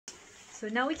So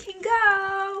now we can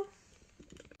go!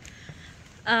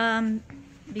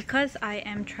 Because I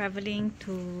am traveling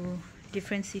to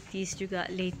different cities juga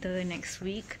later next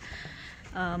week,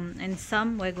 and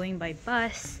some we're going by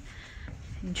bus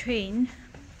and train,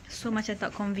 so macam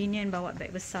tak convenient bawa beg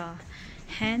besar.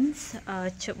 Hence,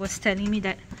 Cep was telling me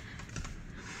that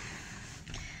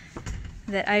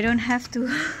I don't have to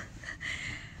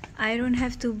I don't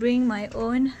have to bring my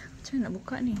own. Macam mana nak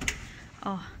buka ni?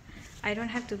 Oh, I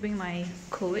don't have to bring my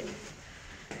coat,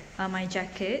 my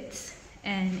jackets,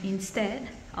 and instead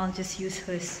I'll just use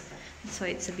hers. So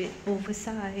it's a bit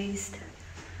oversized.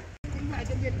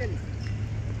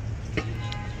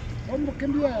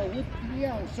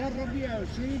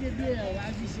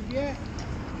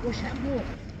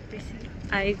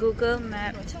 I Google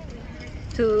mapped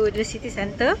to the city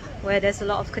center where there's a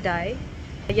lot of kedai.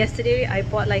 Yesterday I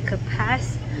bought like a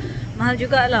pass. Mahal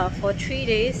juga lah, for 3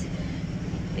 days.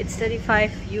 It's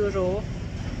 35 euro,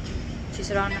 which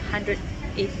is around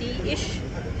 180-ish,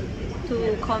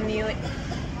 to commute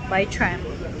by tram.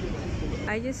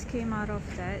 I just came out of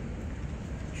that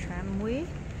tramway,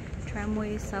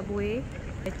 subway.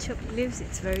 Where Cep lives,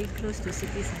 it's very close to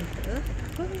city center.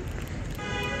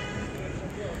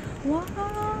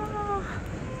 Wow,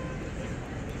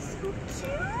 so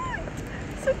cute,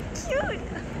 so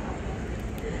cute.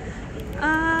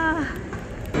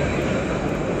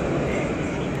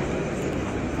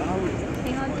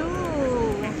 Tengok tu.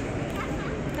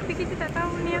 Tapi kita tak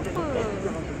tahu ni apa.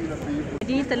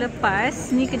 Jadi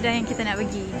terlepas, ni kedai yang kita nak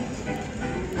pergi.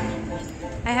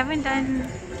 I haven't done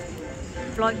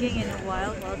vlogging in a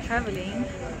while traveling,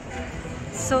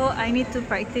 so I need to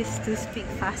practice to speak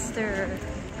faster.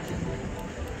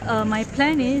 My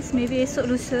plan is maybe esok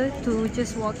lusa to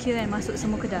just walk here and masuk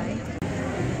semua kedai.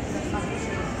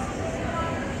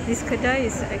 This kedai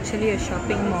is actually a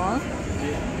shopping mall.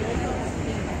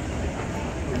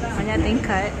 Banyak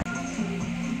tingkat.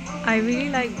 I really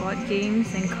like board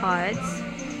games and cards,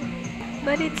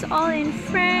 but it's all in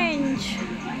French.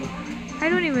 I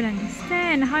don't even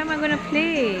understand. How am I gonna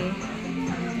play?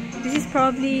 This is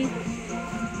probably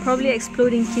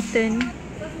Exploding Kitten.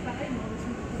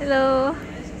 Hello.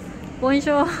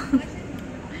 Bonjour.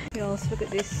 Girls, look at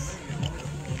this.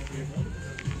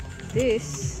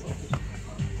 This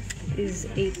is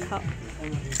a cup.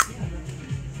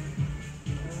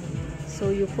 So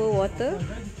you pour water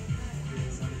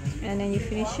and then you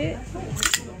finish it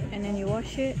and then you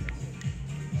wash it.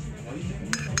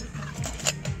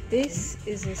 This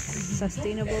is a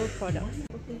sustainable product.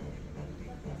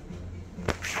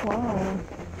 Wow,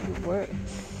 it works.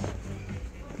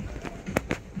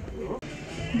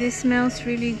 This smells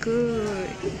really good.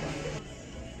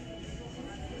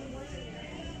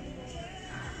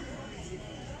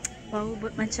 Bau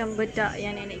macam bedak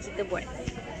yang nenek kita buat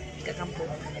kat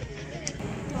kampung.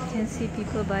 You can see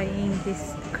people buying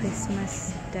these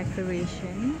Christmas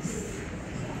decorations.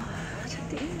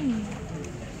 Cantik ni.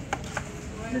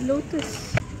 The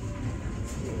lotus.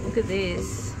 Look at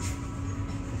this.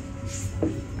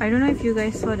 I don't know if you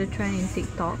guys saw the trend in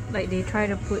TikTok. Like they try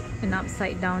to put an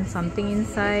upside down something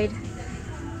inside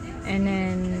and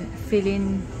then fill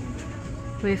in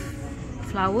with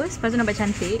flowers. Lepas tu nampak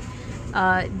cantik.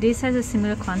 This has a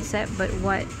similar concept, but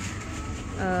what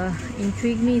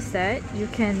intrigued me is that you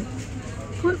can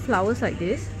put flowers like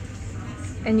this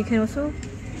and you can also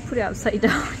put it upside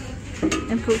down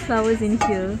and put flowers in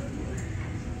here.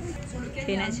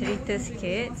 Okay, nak cerita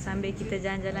sikit sambil kita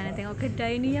jalan-jalan dan tengok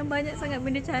kedai ni yang banyak sangat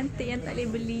benda cantik yang tak boleh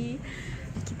beli.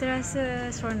 Kita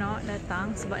rasa seronok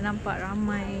datang sebab nampak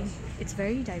ramai. It's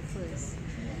very diverse.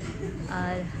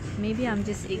 Maybe I'm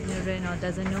just ignorant or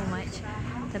doesn't know much.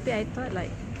 Tapi I thought like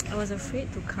I was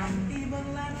afraid to come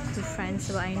to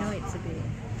France sebab I know it's a bit,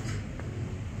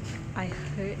 I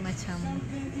heard macam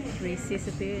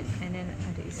racist a bit and then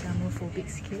ada Islamophobic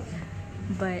sikit.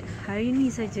 But hari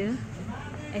ni saja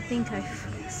I think I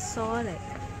saw like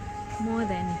more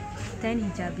than 10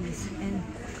 hijabis and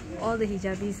all the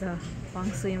hijabis are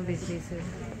bangsa yang berbeza-beza.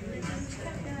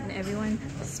 And everyone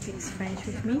speaks French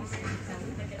with me,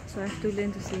 so I have to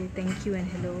learn to say thank you and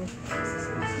hello,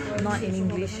 not in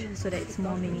English, so that it's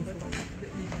more meaningful.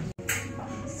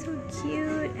 So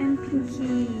cute and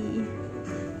pinky.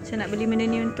 Saya nak beli benda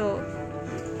ni untuk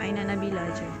Aina Nabila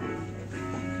je.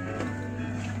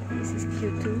 This is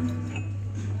cute too.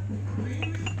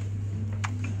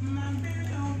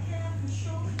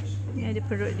 Ni ada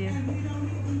perut dia.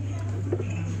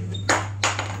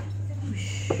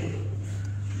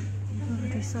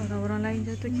 Risau lah orang lain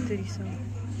jatuh, kita risau.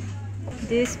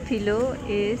 This pillow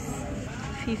is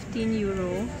 15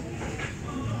 euro.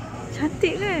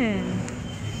 Cantik kan?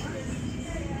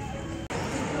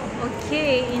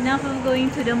 Okay, enough of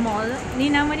going to the mall.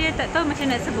 Ni nama dia tak tahu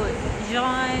macam nak sebut.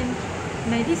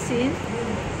 Jean-Médecin.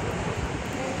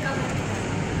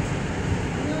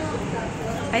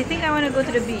 I think I want to go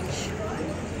to the beach.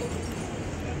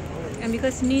 And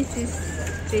because Nice is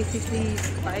basically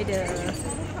by the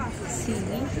sea,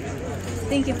 I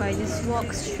think if I just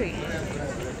walk straight,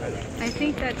 I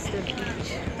think that's the beach.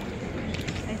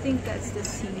 I think that's the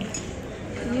sea.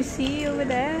 Can you see over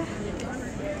there?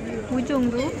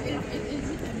 Ujung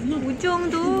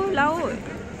tu laut.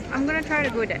 I'm gonna try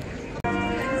to go there.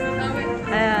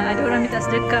 Ada orang minta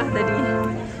sedekah tadi.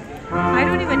 I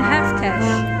don't even have cash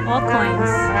or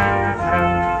coins.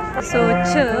 So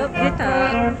Chirp, dia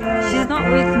tak, she's not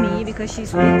with me because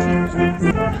she's working.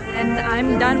 And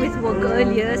I'm done with work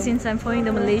earlier since I'm following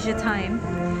the Malaysia time.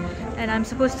 And I'm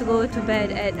supposed to go to bed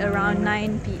at around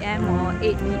 9 PM or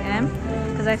 8 PM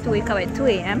because I have to wake up at 2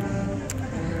 AM.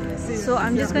 So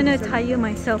I'm just gonna tire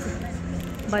myself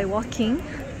by walking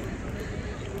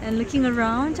and looking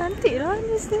around. Cantik lah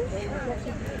Nice ni.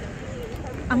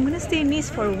 I'm gonna stay in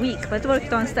Nice for a week. Lepas tu baru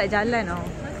kita orang start jalan tau.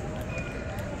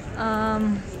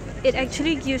 It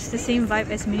actually gives the same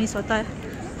vibe as Minnesota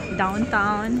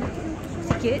downtown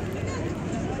sikit,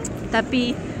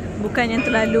 tapi bukan yang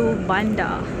terlalu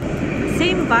bandar.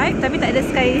 Same vibe tapi tak ada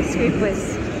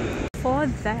skyscrapers. For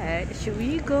that, should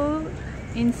we go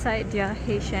inside their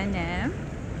H&M?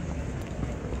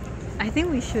 I think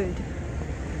we should.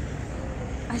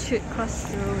 I should cross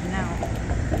the road now.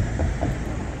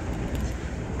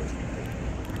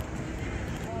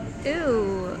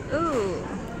 Ooh.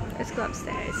 Let's go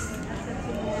upstairs.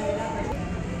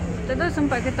 Tak tahu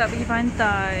sempat ke tak pergi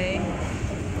pantai.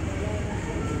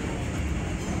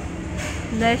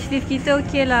 Lash lift kita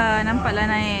okey lah. Nampaklah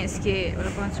naik sikit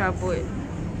walaupun serabut.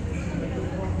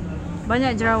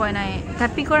 Banyak jerawat naik.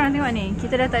 Tapi korang tengok ni,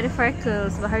 kita dah tak ada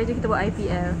freckles sebab hari tu kita buat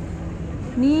IPL.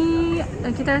 Ni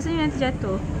kita rasanya nanti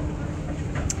jatuh.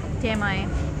 TMI.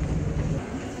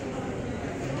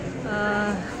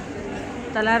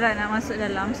 Tak larat nak masuk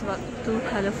dalam sebab too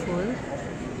colourful.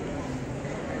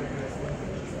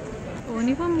 Oh,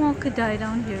 ni pun more kedai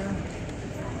down here.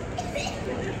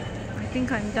 I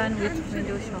think I'm done with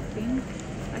window shopping.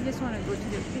 I just want to go to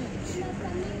the beach.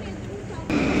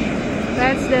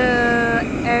 That's the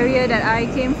area that I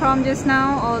came from just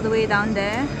now, all the way down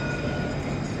there.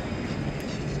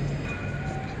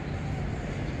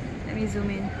 Let me zoom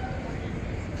in.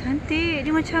 Cantik,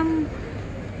 dia macam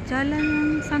jalan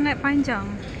yang sangat panjang.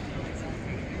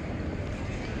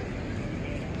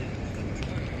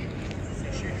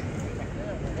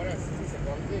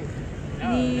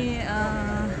 Ni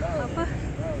apa?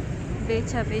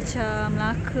 Beca-beca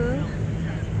Melaka.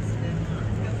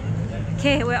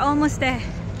 Okay, we're almost there.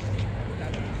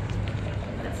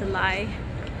 That's a lie.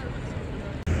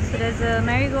 So there's a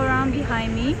merry-go-round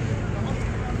behind me.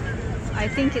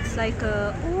 I think it's like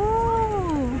a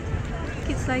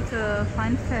it's like a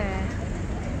fun fair.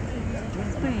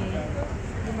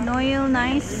 Noel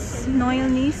Nice.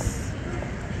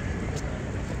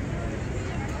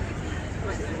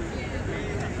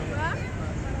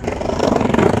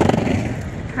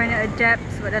 Trying to adapt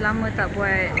sebab dah lama tak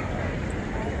buat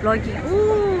vlogging.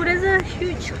 Ooh, there's a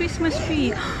huge Christmas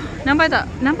tree. Nampak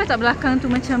tak belakang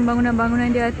tu macam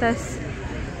bangunan-bangunan di atas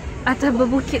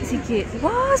berbukit sikit.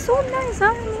 Wow, so nice,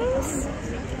 Nice.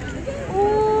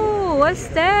 Oh,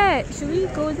 what's that? Should we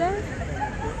go there?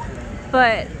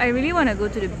 But I really want to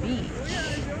go to the beach.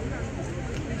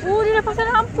 Oh, dia dah pasang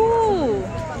lampu.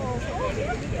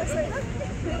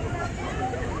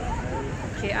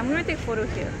 Okay, I'm gonna take photo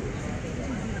here.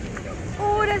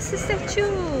 Oh, that's the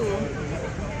statue.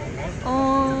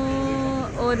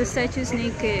 Oh, the statue's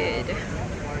naked.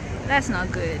 That's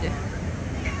not good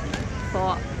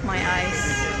for my eyes.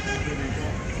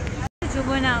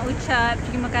 Cuba nak ucap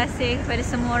terima kasih kepada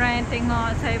semua orang yang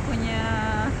tengok saya punya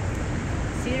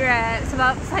sirat.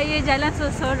 Sebab saya jalan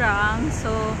seorang, so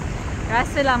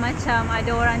rasalah macam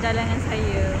ada orang jalan dengan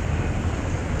saya.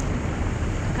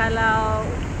 Kalau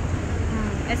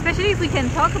especially if we can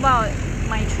talk about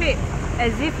my trip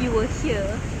as if you were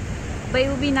here. But it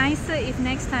would be nicer if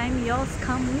next time y'all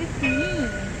come with me.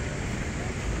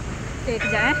 Okay,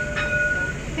 kejap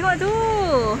Tengok tu.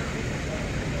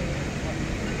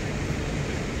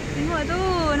 Tengok tu.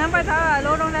 Nampak tak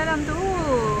lorong dalam tu?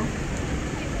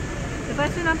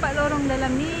 Lepas tu nampak lorong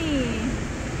dalam ni.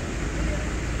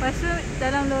 Lepas tu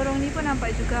dalam lorong ni pun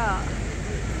nampak juga.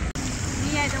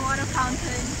 Ni ada water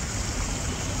fountain.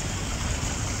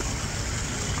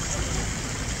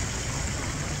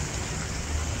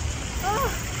 Oh,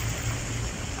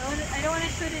 I don't want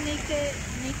to show the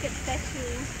naked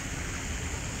statue.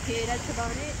 Okay, that's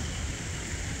about it.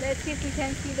 Let's see if we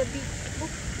can see the beach. Oh.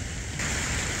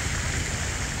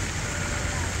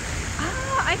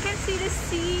 Ah, I can see the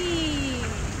sea.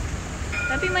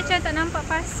 Tapi macam tak nampak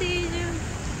pasir je.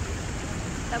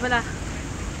 Tak apalah.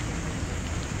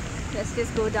 Let's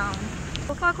just go down.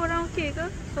 So far korang okay ke?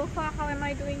 So far how am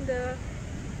I doing the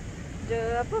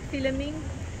filming?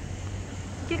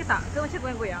 Okay ke tak? Ke macam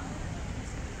goyang-goyang?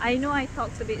 I know I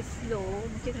talk a bit slow.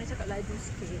 Mungkin kena cakap laju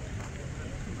sikit.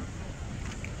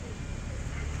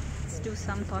 Let's do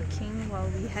some talking while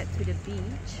we head to the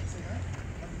beach.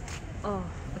 Oh,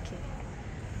 okay.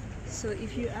 So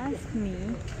if you ask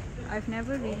me, I've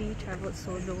never really travelled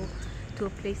solo to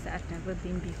a place that I've never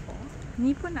been before.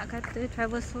 Ni pun nak kata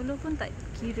travel solo pun tak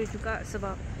kira juga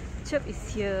sebab Chirp is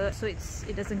here, so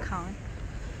it doesn't count.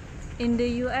 In the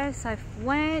US, I've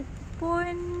went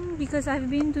pun because I've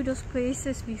been to those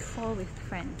places before with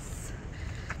friends.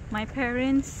 My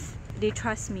parents, they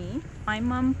trust me. My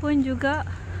mum pun juga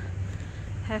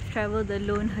have travelled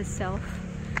alone herself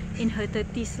in her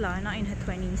 30s lah, not in her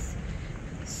 20s.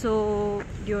 So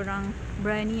diorang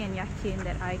berani and yakin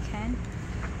that I can.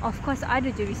 Of course ada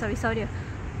je risau-risau dia.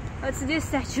 What's this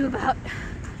statue about?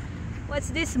 What's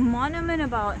this monument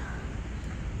about?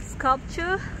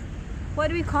 Sculpture? What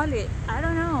do we call it? I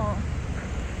don't know.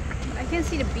 I can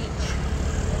see the beach.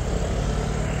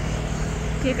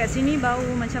 Okay, kat sini bau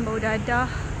macam bau dadah,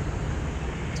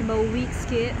 macam bau weed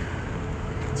sikit.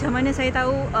 Macam mana saya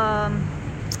tahu?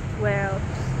 Well,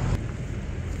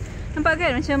 nampak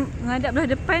kan macam menghadap belah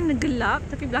depan gelap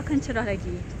tapi belakang cerah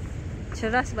lagi.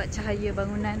 Cerah sebab cahaya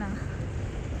bangunan lah.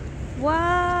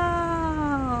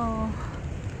 Wow.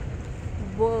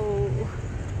 Whoa.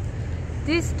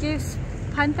 This gives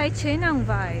Pantai Chenang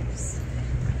vibes.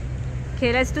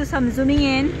 Okay, let's do some zooming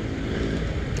in.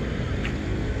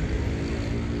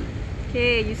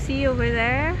 Okay, you see over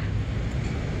there?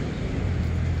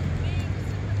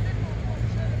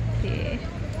 Okay.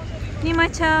 Ni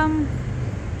macam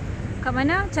kat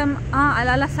mana? Macam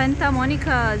ala-ala Santa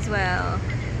Monica as well.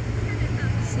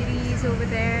 Cities over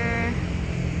there.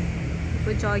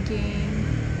 People jogging.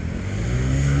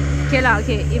 Okay lah,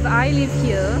 okay. If I live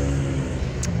here,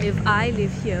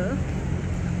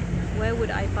 where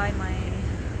would I buy my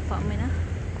apartment?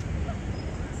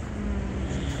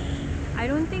 I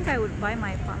don't think I would buy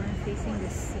my apartment facing the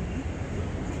sea.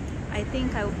 I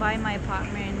think I would buy my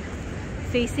apartment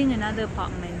facing another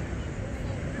apartment.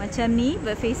 Macam ni,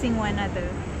 but facing one another.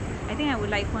 I think I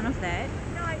would like one of that.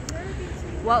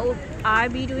 What would I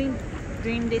be doing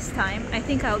during this time? I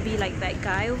think I would be like that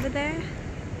guy over there.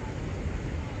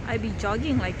 I'd be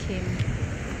jogging like him.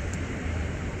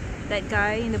 That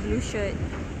guy in the blue shirt.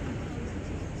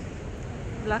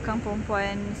 Belakang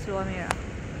perempuan seluar merah.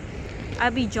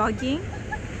 I'll be jogging.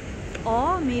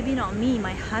 Or maybe not me,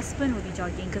 my husband will be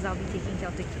jogging because I'll be taking care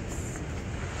of the kids.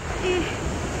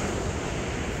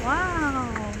 Wow.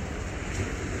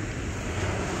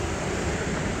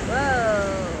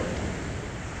 Whoa.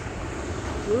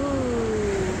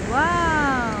 Ooh,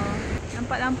 wow.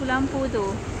 Nampak lampu-lampu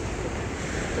tu.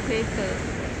 Tu kereta.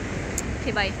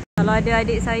 Okay, bye. Kalau ada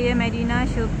adik saya, Medina,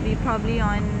 she'll be probably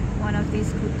on one of these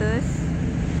scooters.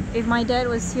 If my dad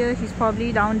was here, he's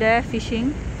probably down there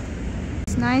fishing.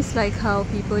 It's nice like how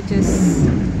people just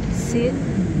sit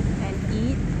and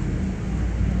eat,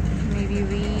 maybe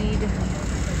read,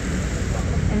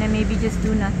 and then maybe just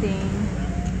do nothing.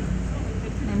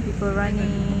 And people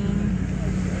running.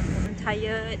 I'm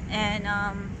tired and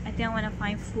I think I want to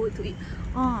find food to eat.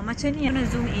 Oh, macam ni, I want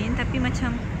to zoom in tapi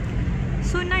macam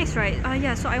so nice, right?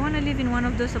 Yeah, so I want to live in one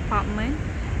of those apartments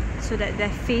so that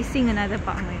they're facing another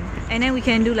apartment. And then we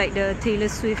can do like the Taylor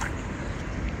Swift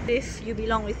 "If You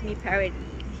Belong With Me" parody.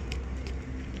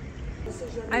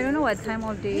 I don't know what time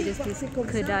of day this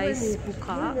kedai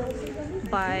buka,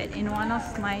 but in one of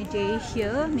my day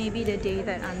here, maybe the day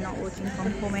that I'm not working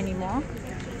from home anymore,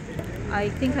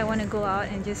 I think I want to go out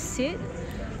and just sit.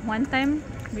 One time,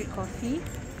 read coffee.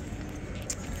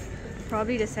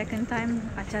 Probably the second time,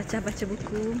 aca-aca baca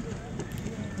buku.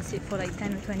 Sit for like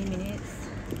 10 or 20 minutes.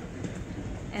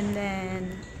 And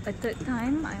then a third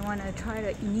time, I want to try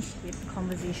to initiate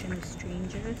conversation with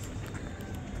strangers.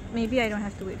 Maybe I don't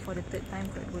have to wait for the third time,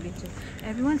 but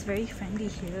everyone's very friendly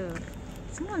here.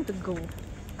 Someone to go,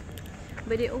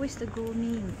 but they always to go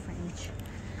me in French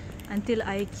until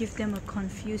I give them a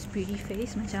confused, pretty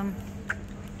face, macam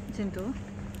tu.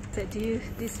 So, do you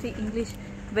speak English?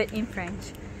 But in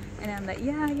French, and I'm like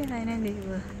yeah, and then they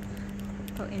will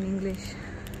talk in English.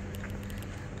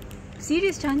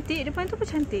 Serius cantik, depan tu pun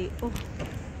cantik. Oh,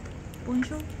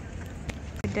 bonjour.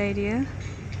 Kedai dia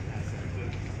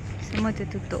semua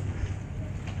tertutup.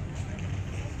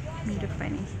 Ni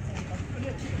depan ni.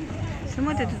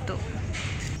 Semua dah tutup.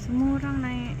 Semua orang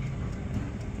naik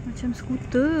macam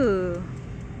skuter.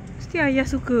 Mesti ayah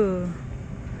suka.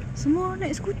 Semua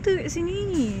naik skuter kat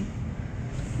sini.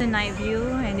 The night view,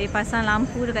 and they pasang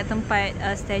lampu dekat tempat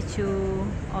statue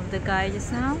of the guy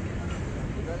just now.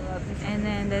 And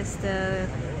then there's the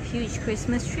huge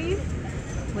Christmas tree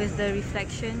with the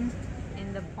reflection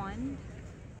in the pond.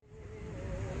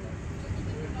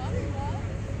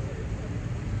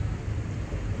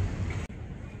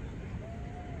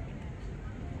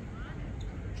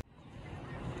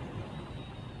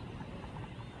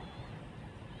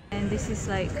 And this is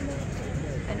like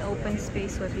an open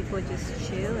space where people just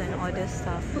chill and order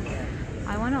stuff.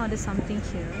 I want to order something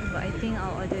here, but I think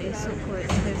I'll order it so quick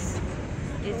because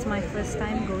it's my first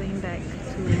time going back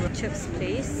to Chip's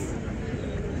place.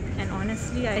 And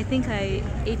honestly, I think I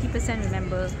 80%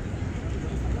 remember.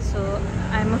 So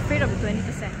I'm afraid of the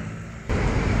 20%.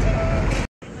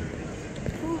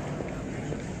 Ooh,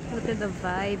 look at the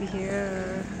vibe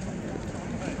here.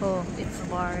 Oh, it's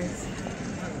bars.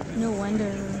 No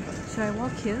wonder. Should I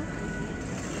walk here?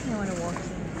 I don't want to walk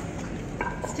here.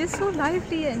 It's just so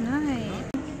lively at night.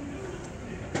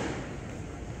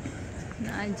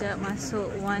 Nak ajak masuk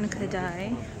one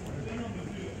kedai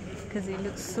because it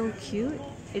looks so cute.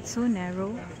 It's so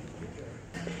narrow.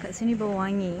 Kat sini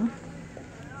berwangi.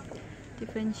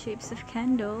 Different shapes of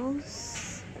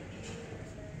candles.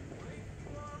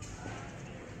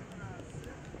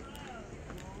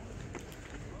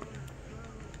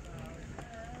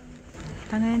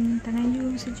 Tangan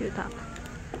you sejuk tak?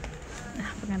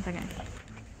 Pegang tangan.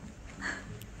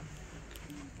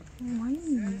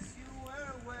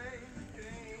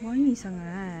 Wangi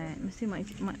sangat. Mesti mak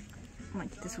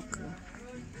kita suka.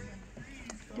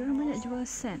 Diorang banyak jual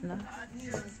scent lah.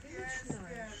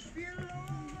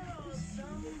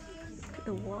 Look at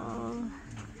the wall.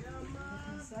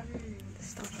 The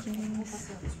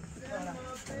stockings.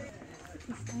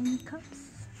 These tiny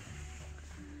cups.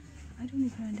 I don't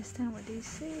even understand what they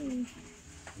say.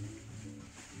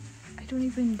 I don't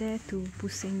even dare to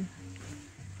pusing.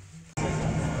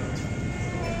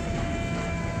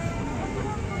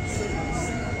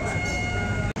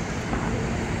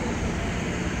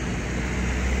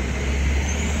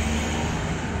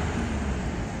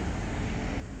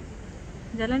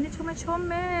 Jalan dia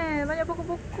comel-comel, banyak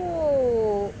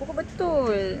pokok-pokok. Pokok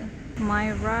betul. My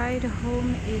ride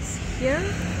home is here.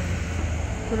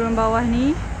 Turun bawah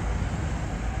ni.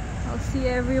 I'll see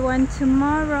everyone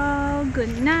tomorrow.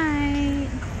 Good night.